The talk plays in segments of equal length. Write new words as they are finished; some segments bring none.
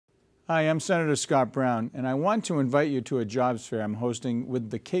Hi, I'm Senator Scott Brown, and I want to invite you to a jobs fair I'm hosting with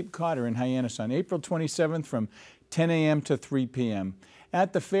the Cape Codder in Hyannis on April 27th from 10 a.m. to 3 p.m.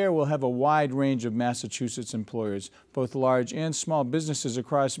 At the fair, we'll have a wide range of Massachusetts employers, both large and small businesses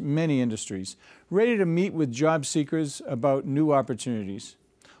across many industries, ready to meet with job seekers about new opportunities.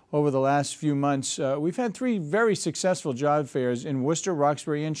 Over the last few months, we've had 3 very successful job fairs in Worcester,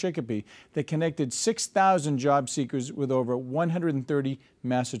 Roxbury, and Chicopee that connected 6,000 job seekers with over 130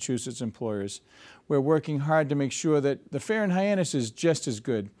 Massachusetts employers. We're working hard to make sure that the fair in Hyannis is just as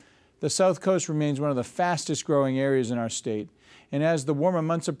good. The South Coast remains one of the fastest growing areas in our state. And as the warmer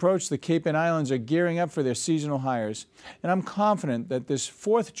months approach, the Cape and Islands are gearing up for their seasonal hires. And I'm confident that this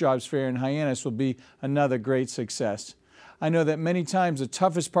 4th jobs fair in Hyannis will be another great success. I know that many times the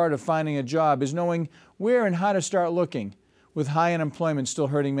toughest part of finding a job is knowing where and how to start looking. With high unemployment still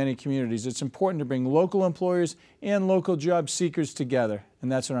hurting many communities, it's important to bring local employers and local job seekers together,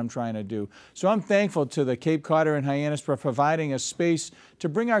 and that's what I'm trying to do. So I'm thankful to the Cape Codder and Hyannis for providing a space to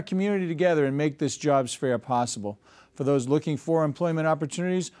bring our community together and make this jobs fair possible. For those looking for employment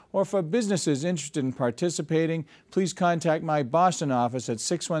opportunities or for businesses interested in participating, please contact my Boston office at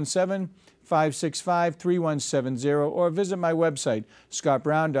 617-565-3170 or visit my website,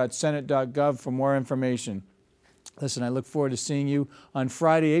 scottbrown.senate.gov, for more information. Listen, I look forward to seeing you on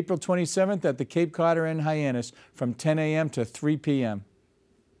Friday, April 27th at the Cape Codder in Hyannis from 10 a.m. to 3 p.m.